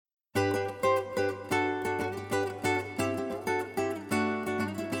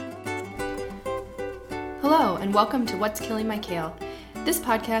Hello, and welcome to What's Killing My Kale. This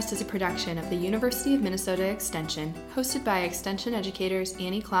podcast is a production of the University of Minnesota Extension, hosted by Extension educators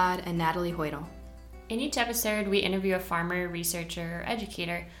Annie Clodd and Natalie Hoytel. In each episode, we interview a farmer, researcher, or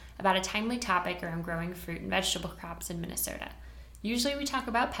educator about a timely topic around growing fruit and vegetable crops in Minnesota. Usually we talk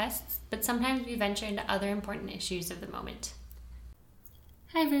about pests, but sometimes we venture into other important issues of the moment.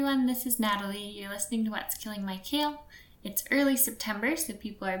 Hi everyone, this is Natalie. You're listening to What's Killing My Kale. It's early September, so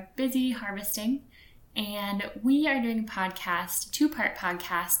people are busy harvesting. And we are doing a podcast, a two-part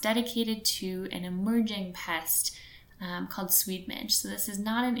podcast, dedicated to an emerging pest called Swede midge. So this is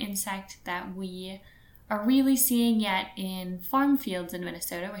not an insect that we are really seeing yet in farm fields in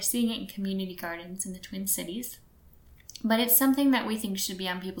Minnesota. We're seeing it in community gardens in the Twin Cities. But it's something that we think should be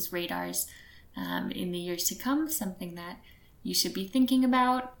on people's radars in the years to come, something that you should be thinking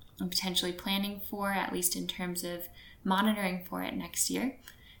about and potentially planning for, at least in terms of monitoring for it next year.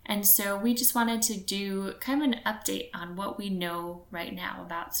 And so we just wanted to do kind of an update on what we know right now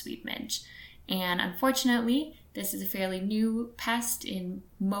about Swede midge. And unfortunately, this is a fairly new pest in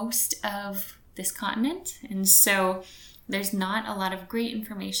most of this continent. And so there's not a lot of great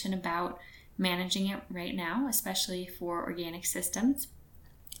information about managing it right now, especially for organic systems.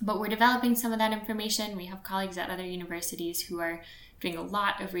 But we're developing some of that information. We have colleagues at other universities who are doing a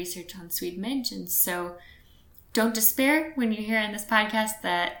lot of research on Swede midge. And so don't despair when you hear in this podcast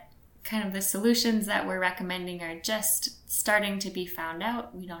that kind of the solutions that we're recommending are just starting to be found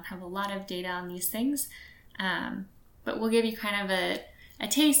out. We don't have a lot of data on these things, but we'll give you kind of a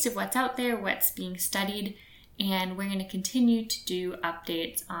taste of what's out there, what's being studied, and we're going to continue to do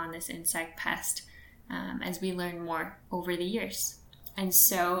updates on this insect pest as we learn more over the years. And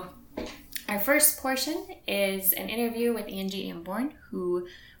so our first portion is an interview with Angie Amborn, who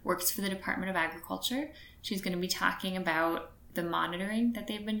works for the Department of Agriculture. She's going to be talking about the monitoring that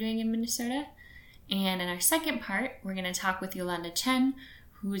they've been doing in Minnesota. And in our second part, we're going to talk with Yolanda Chen,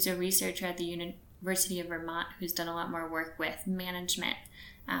 who's a researcher at the University of Vermont, who's done a lot more work with management,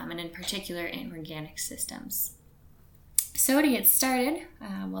 and in particular in organic systems. So to get started,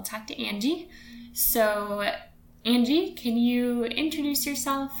 we'll talk to Angie. So Angie, can you introduce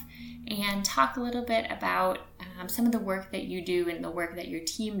yourself and talk a little bit about some of the work that you do and the work that your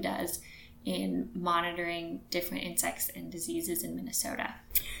team does in monitoring different insects and diseases in Minnesota?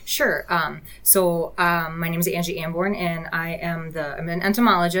 Sure. My name is Angie Amborn, and I'm an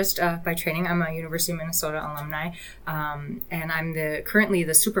entomologist by training. I'm a University of Minnesota alumni, and I'm currently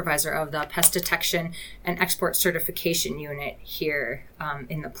the supervisor of the Pest Detection and Export Certification Unit here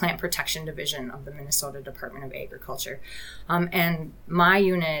in the Plant Protection Division of the Minnesota Department of Agriculture. And my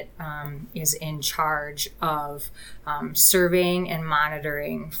unit is in charge of surveying and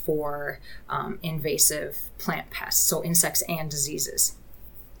monitoring for invasive plant pests, so insects and diseases.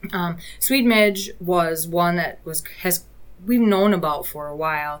 Swede midge was one that we've known about for a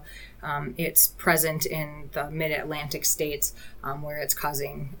while. It's present in the mid-Atlantic states where it's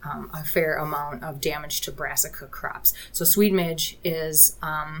causing a fair amount of damage to brassica crops. So Swede midge is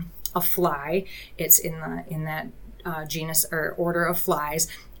a fly. It's in that genus or order of flies,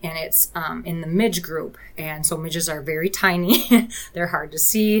 and it's in the midge group. And so midges are very tiny. They're hard to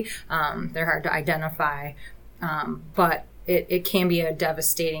see. They're hard to identify, but it can be a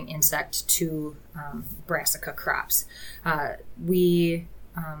devastating insect to brassica crops. We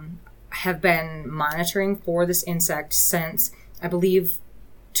have been monitoring for this insect since, I believe,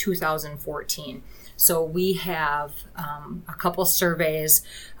 2014. So we have a couple surveys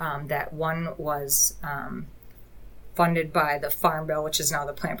that one was funded by the Farm Bill, which is now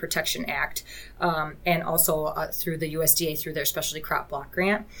the Plant Protection Act, and also through the USDA through their Specialty Crop Block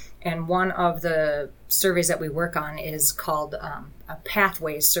Grant. And one of the surveys that we work on is called a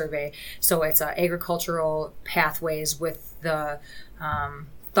pathways survey. So it's agricultural pathways with the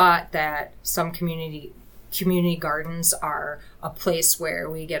thought that some community gardens are a place where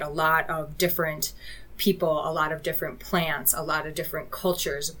we get a lot of different people, a lot of different plants, a lot of different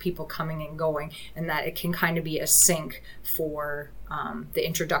cultures of people coming and going, and that it can kind of be a sink for the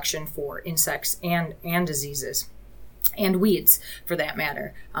introduction for insects and diseases and weeds, for that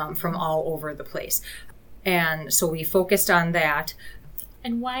matter, from all over the place. And so we focused on that.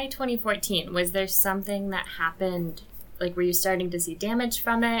 And why 2014? Was there something that happened? Like, were you starting to see damage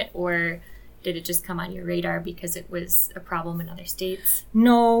from it, or did it just come on your radar because it was a problem in other states?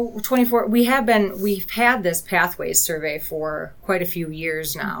 No, we've had this pathways survey for quite a few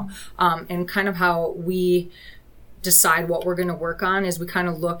years now. And kind of how we decide what we're going to work on is we kind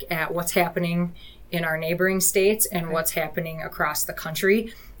of look at what's happening in our neighboring states and what's happening across the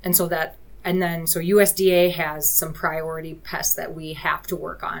country. And so that And then, so USDA has some priority pests that we have to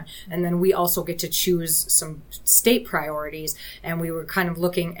work on. And then we also get to choose some state priorities. And we were kind of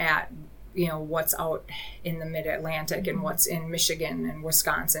looking at, what's out in the mid-Atlantic and what's in Michigan and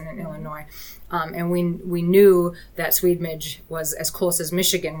Wisconsin and Illinois. And we knew that Swede midge was as close as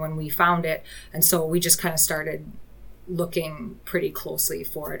Michigan when we found it. And so we just kind of started looking pretty closely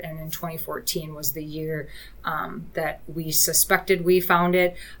for it. And in 2014 was the year that we suspected we found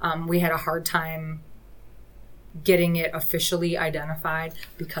it. We had a hard time getting it officially identified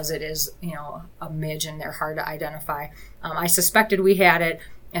because it is, a midge and they're hard to identify. I suspected we had it.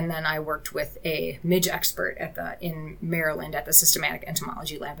 And then I worked with a midge expert in Maryland at the Systematic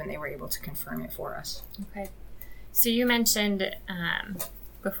Entomology Lab, and they were able to confirm it for us. Okay. So you mentioned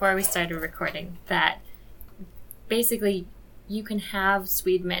before we started recording that basically you can have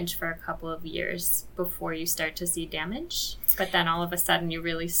Swede midge for a couple of years before you start to see damage, but then all of a sudden you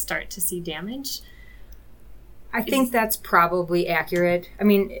really start to see damage. I think that's probably accurate. I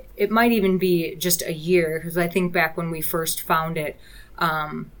mean, it might even be just a year, because I think back when we first found it,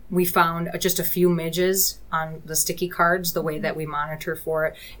 we found just a few midges on the sticky cards. The way that we monitor for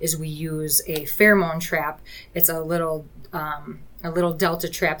it is we use a pheromone trap. It's a little delta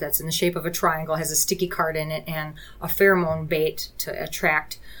trap that's in the shape of a triangle, has a sticky card in it, and a pheromone bait to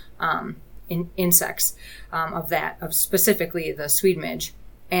attract insects of specifically the Swede midge.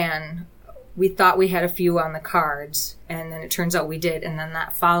 And we thought we had a few on the cards, and then it turns out we did. And then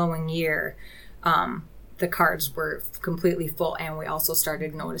that following year, the cards were completely full, and we also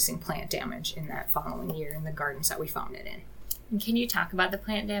started noticing plant damage in that following year in the gardens that we found it in. And can you talk about the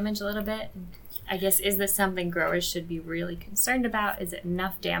plant damage a little bit? I guess, is this something growers should be really concerned about? Is it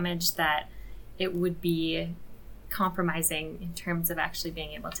enough damage that it would be compromising in terms of actually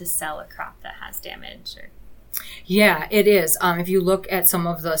being able to sell a crop that has damage? Yeah, it is. If you look at some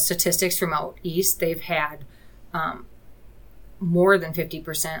of the statistics from out east, they've had more than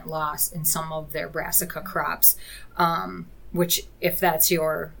 50% loss in some of their brassica crops, which if that's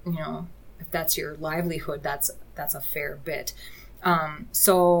your livelihood, that's a fair bit.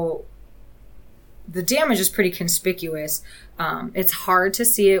 So the damage is pretty conspicuous. It's hard to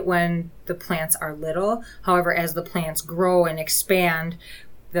see it when the plants are little. However, as the plants grow and expand,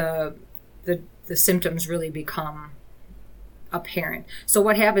 the symptoms really become apparent. So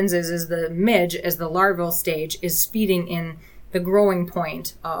what happens is the midge, as the larval stage, is feeding in the growing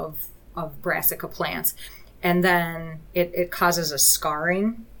point of brassica plants, and then it causes a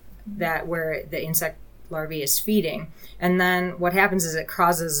scarring that where the insect larvae is feeding, and then what happens is it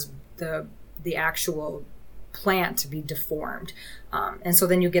causes the actual plant to be deformed, and so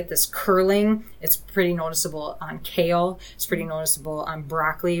then you get this curling. It's pretty noticeable on kale. It's pretty noticeable on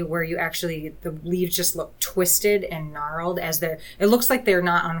broccoli, where the leaves just look twisted and gnarled it looks like they're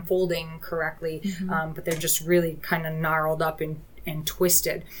not unfolding correctly, but they're just really kind of gnarled up and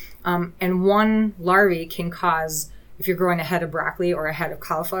twisted. And one larvae can cause, if you're growing a head of broccoli or a head of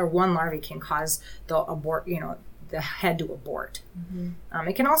cauliflower, one larvae can cause the head to abort.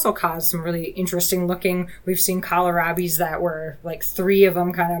 It can also cause some really interesting looking, we've seen kohlrabis that were like 3 of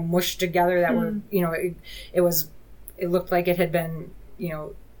them kind of mushed together that were, it looked like it had been,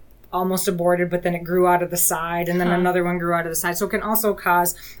 almost aborted, but then it grew out of the side, and then another one grew out of the side. So it can also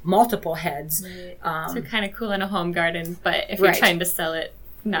cause multiple heads. Right. So kind of cool in a home garden, but if you're trying to sell it,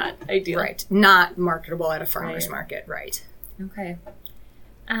 not ideal. Right. Not marketable at a farmer's market. Right. Okay.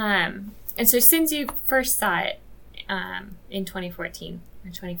 And so since you first saw it, in 2014 or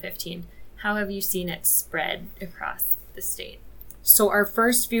 2015, how have you seen it spread across the state? So our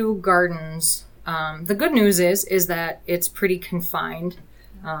first few gardens, the good news is that it's pretty confined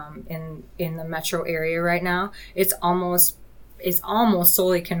in the metro area right now. It's almost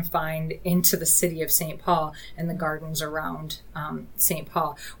solely confined into the city of St. Paul and the gardens around St.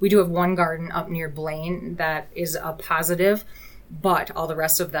 Paul. We do have one garden up near Blaine that is a positive, but all the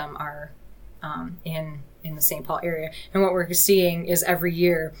rest of them are in the St. Paul area. And what we're seeing is every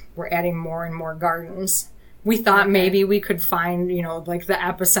year we're adding more and more gardens. We thought maybe we could find, like the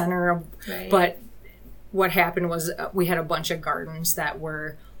epicenter, but what happened was we had a bunch of gardens that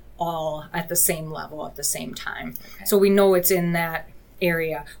were all at the same level at the same time. Okay. So we know it's in that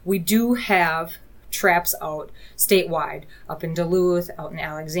area. We do have traps out statewide, up in Duluth, out in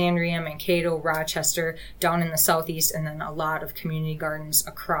Alexandria, Mankato, Rochester, down in the southeast, and then a lot of community gardens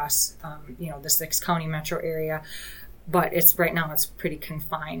across, the 6-county metro area. But right now it's pretty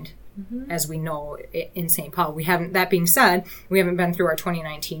confined, as we know, in St. Paul. That being said, we haven't been through our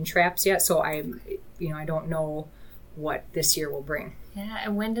 2019 traps yet, so I don't know what this year will bring. Yeah,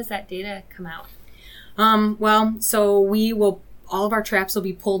 and when does that data come out? So we will all of our traps will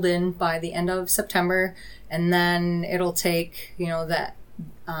be pulled in by the end of September, and then it'll take, that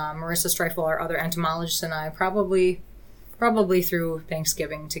Marissa Streifel, our other entomologist, and I probably through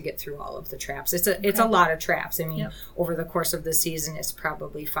Thanksgiving to get through all of the traps. It's a lot of traps. I mean, over the course of the season, it's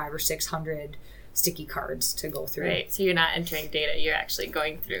probably 500 or 600 sticky cards to go through. Right. So you're not entering data; you're actually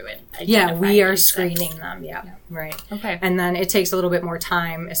going through and identifying. Yeah, we are screening them. Yeah, right. Okay. And then it takes a little bit more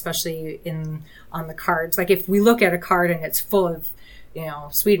time, especially on the cards. Like if we look at a card and it's full of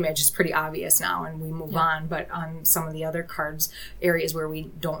Swede midge, is pretty obvious now, and we move on. But on some of the other cards, areas where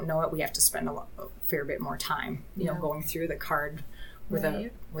we don't know it, we have to spend a fair bit more time, going through the card with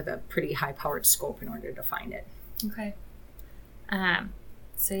a pretty high powered scope in order to find it. Okay.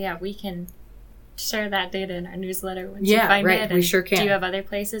 So yeah, we can share that data in our newsletter once you find it. We sure can. Do you have other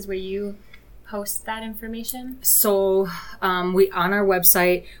places where you post that information? So we on our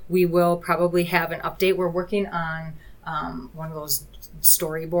website, we will probably have an update. We're working on one of those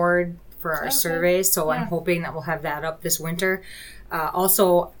storyboard for our surveys, so I'm hoping that we'll have that up this winter.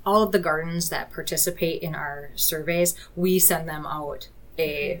 Also, all of the gardens that participate in our surveys, we send them out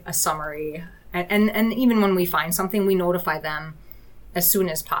a summary, and even when we find something, we notify them as soon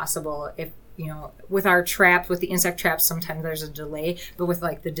as possible. If with our traps, with the insect traps, sometimes there's a delay, but with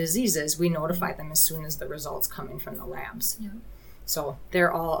like the diseases, we notify them as soon as the results come in from the labs. Yeah. So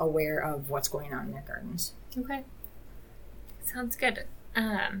they're all aware of what's going on in their gardens. Okay. Sounds good.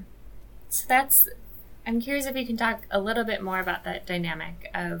 I'm curious if you can talk a little bit more about that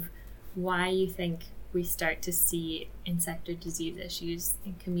dynamic of why you think we start to see insect or disease issues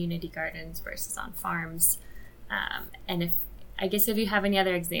in community gardens versus on farms. And if you have any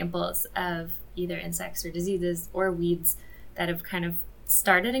other examples of either insects or diseases or weeds that have kind of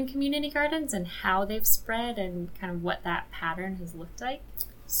started in community gardens and how they've spread and kind of what that pattern has looked like.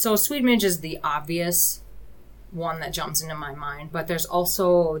 So Swede midge is the obvious one that jumps into my mind, but there's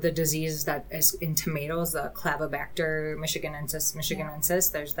also the disease that is in tomatoes, the Clavibacter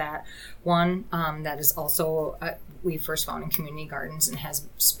michiganensis. There's that one that is also we first found in community gardens and has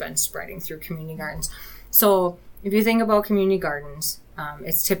been spreading through community gardens. So if you think about community gardens,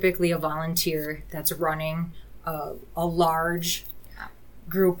 it's typically a volunteer that's running a large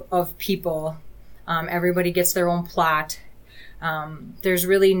group of people. Everybody gets their own plot. There's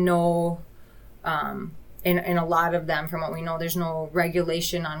really no in a lot of them, from what we know, there's no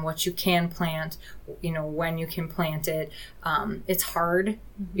regulation on what you can plant, when you can plant it. It's hard,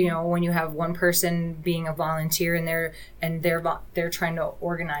 when you have one person being a volunteer and they're trying to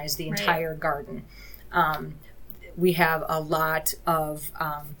organize the entire garden. We have a lot of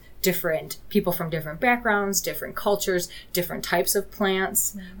different people from different backgrounds, different cultures, different types of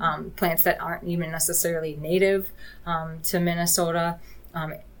plants, plants that aren't even necessarily native to Minnesota.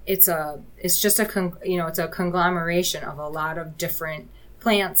 It's just a conglomeration of a lot of different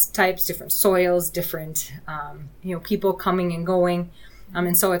plants types, different soils, different people coming and going,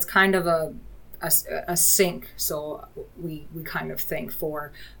 and so it's kind of a sink. So we kind of think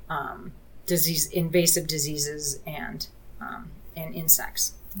for invasive diseases and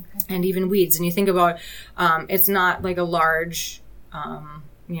insects, and even weeds. And you think about it's not like a large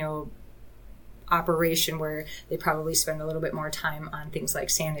operation where they probably spend a little bit more time on things like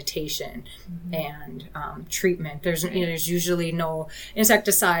sanitation and treatment. There's usually no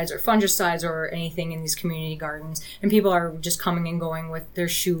insecticides or fungicides or anything in these community gardens, and people are just coming and going with their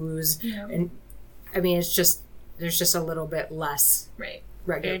shoes. And I mean, there's just a little bit less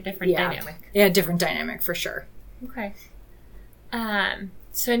regular, different dynamic. Yeah, different dynamic for sure. Okay.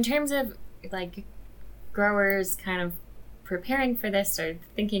 So in terms of like growers kind of preparing for this or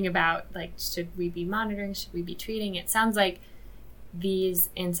thinking about like, should we be monitoring, should we be treating, it sounds like these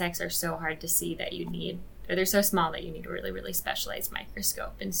insects are so hard to see that they're so small that you need a really, really specialized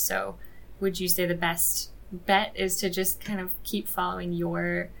microscope. And so would you say the best bet is to just kind of keep following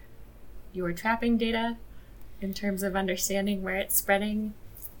your trapping data in terms of understanding where it's spreading?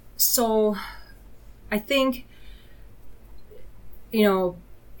 So I think,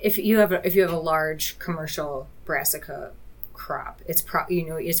 if you have a large commercial brassica crop, it's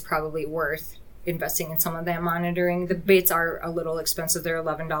probably worth investing in some of that monitoring. The baits are a little expensive. They're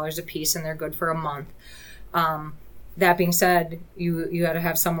 $11 a piece and they're good for a month. That being said, you got to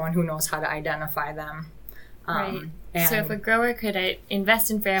have someone who knows how to identify them. Right. So if a grower could invest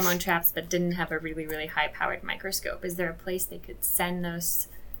in pheromone traps but didn't have a really, really high-powered microscope, is there a place they could send those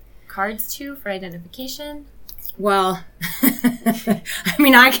cards to for identification? Well, I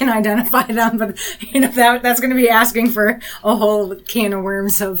mean, I can identify them, but that's going to be asking for a whole can of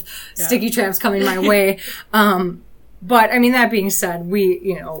worms of sticky traps coming my way. But I mean, that being said,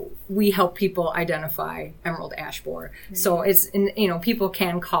 we help people identify emerald ash borer. Mm-hmm. So it's, people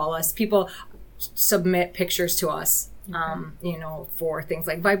can call us. People submit pictures to us, for things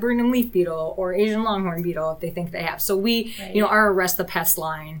like viburnum leaf beetle or Asian longhorn beetle if they think they have. So we, our Arrest the Pest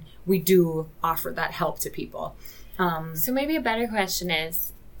line, we do offer that help to people. So maybe a better question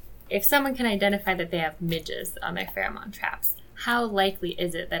is, if someone can identify that they have midges on their pheromone traps, how likely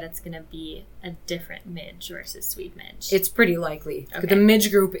is it that it's going to be a different midge versus Swede midge? It's pretty likely. Okay. The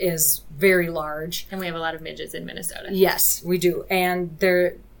midge group is very large. And we have a lot of midges in Minnesota. Yes, we do. And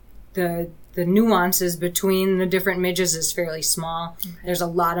the nuances between the different midges is fairly small. Okay. There's a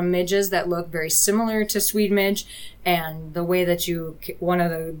lot of midges that look very similar to Swede midge. And the way that one of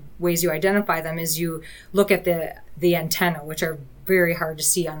the ways you identify them is you look at the antenna, which are very hard to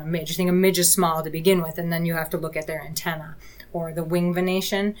see on a midge. You think a midge is small to begin with, and then you have to look at their antenna or the wing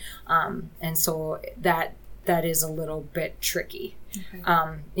venation. And so that is a little bit tricky.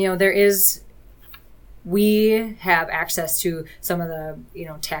 Okay. We have access to some of the,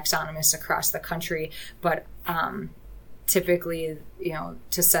 taxonomists across the country, but typically,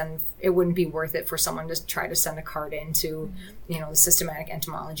 to send, it wouldn't be worth it for someone to try to send a card into, the systematic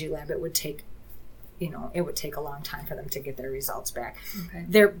entomology lab. It would take a long time for them to get their results back. Okay.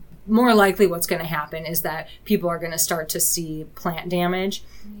 They're more likely what's going to happen is that people are going to start to see plant damage,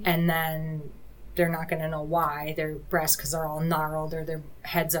 and then they're not going to know why. Their brassicas are all gnarled or their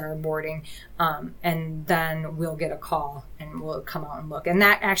heads are aborting, and then we'll get a call and we'll come out and look. And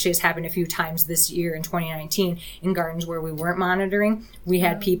that actually has happened a few times this year in 2019 in gardens where we weren't monitoring. We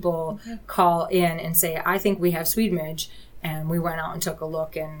had people call in and say, I think we have Swede midge. And we went out and took a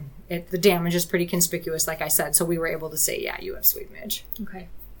look, and the damage is pretty conspicuous, like I said. So we were able to say, yeah, you have Swede midge. Okay.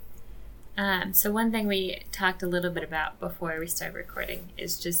 So one thing we talked a little bit about before we started recording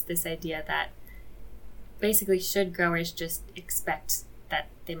is just this idea that basically should growers just expect that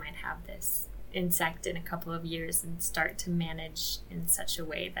they might have this insect in a couple of years and start to manage in such a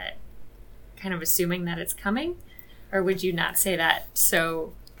way that kind of assuming that it's coming? Or would you not say that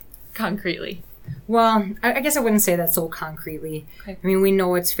so concretely? Well, I guess I wouldn't say that so concretely. Okay. I mean, we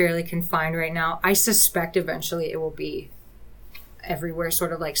know it's fairly confined right now. I suspect eventually it will be everywhere,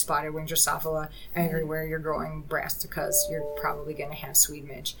 sort of like spotted wing Drosophila. Everywhere you're growing brassicas, you're probably going to have Swede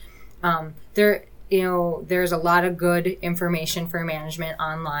midge. There's a lot of good information for management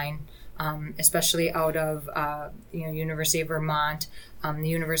online, especially out of University of Vermont, the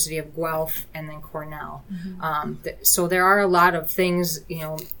University of Guelph, and then Cornell. Mm-hmm. So there are a lot of things,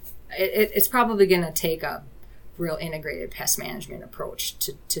 it's probably going to take a real integrated pest management approach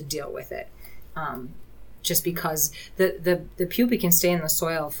to deal with it. Just because the pupae can stay in the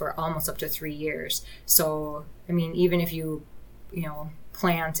soil for almost up to 3 years. So, I mean, even if you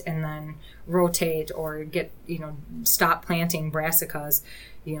plant and then rotate or stop planting brassicas,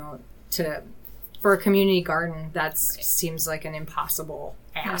 for a community garden, that seems like an impossible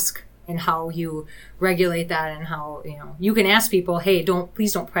ask. Yeah. And how you regulate that, and how you can ask people, hey,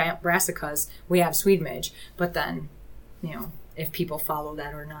 please don't plant brassicas, we have Swede midge, but then if people follow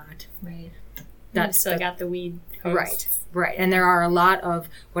that or not, right, that's still got the weed hosts. Right. And there are a lot of,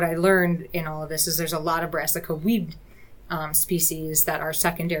 what I learned in all of this is there's a lot of brassica weed species that are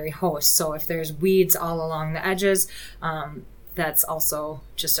secondary hosts. So if there's weeds all along the edges, that's also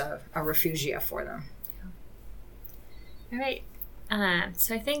just a refugia for them. All right.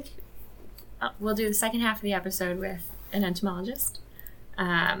 So I think we'll do the second half of the episode with an entomologist.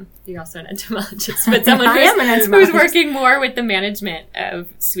 You're also an entomologist, but someone who's working more with the management of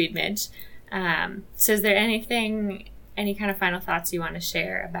Swede midge. So is there any kind of final thoughts you want to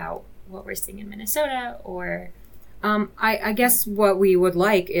share about what we're seeing in Minnesota, or? I guess what we would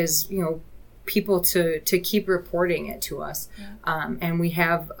like is, people to keep reporting it to us. Yeah. And we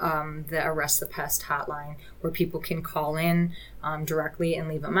have the Arrest the Pest hotline where people can call in directly and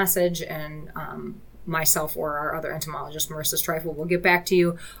leave a message, and myself or our other entomologist, Marissa Streifel, will get back to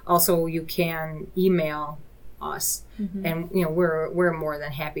you. Also, you can email us, mm-hmm. and we're more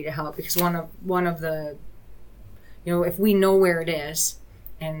than happy to help, because one of the if we know where it is,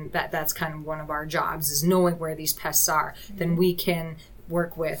 and that's kind of one of our jobs, is knowing where these pests are, mm-hmm. then we can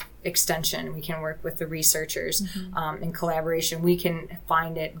work with Extension, we can work with the researchers, mm-hmm. In collaboration. We can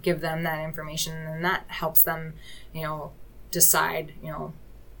find it, give them that information, and that helps them decide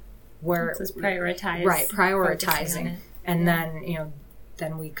where prioritizing, and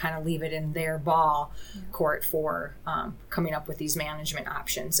then we kind of leave it in their ball court for coming up with these management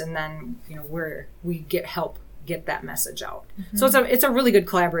options, and then we get help get that message out. Mm-hmm. So it's a really good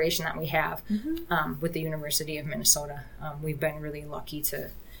collaboration that we have, mm-hmm. With the University of Minnesota. We've been really lucky to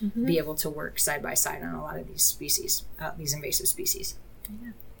be able to work side by side on a lot of these species, these invasive species.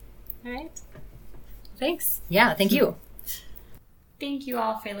 Yeah. All right. Thanks. Yeah, thank you. Thank you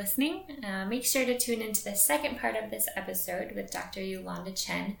all for listening. Make sure to tune into the second part of this episode with Dr. Yolanda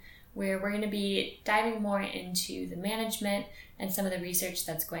Chen, where we're going to be diving more into the management and some of the research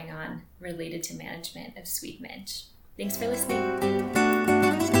that's going on related to management of sweet midge. Thanks for listening.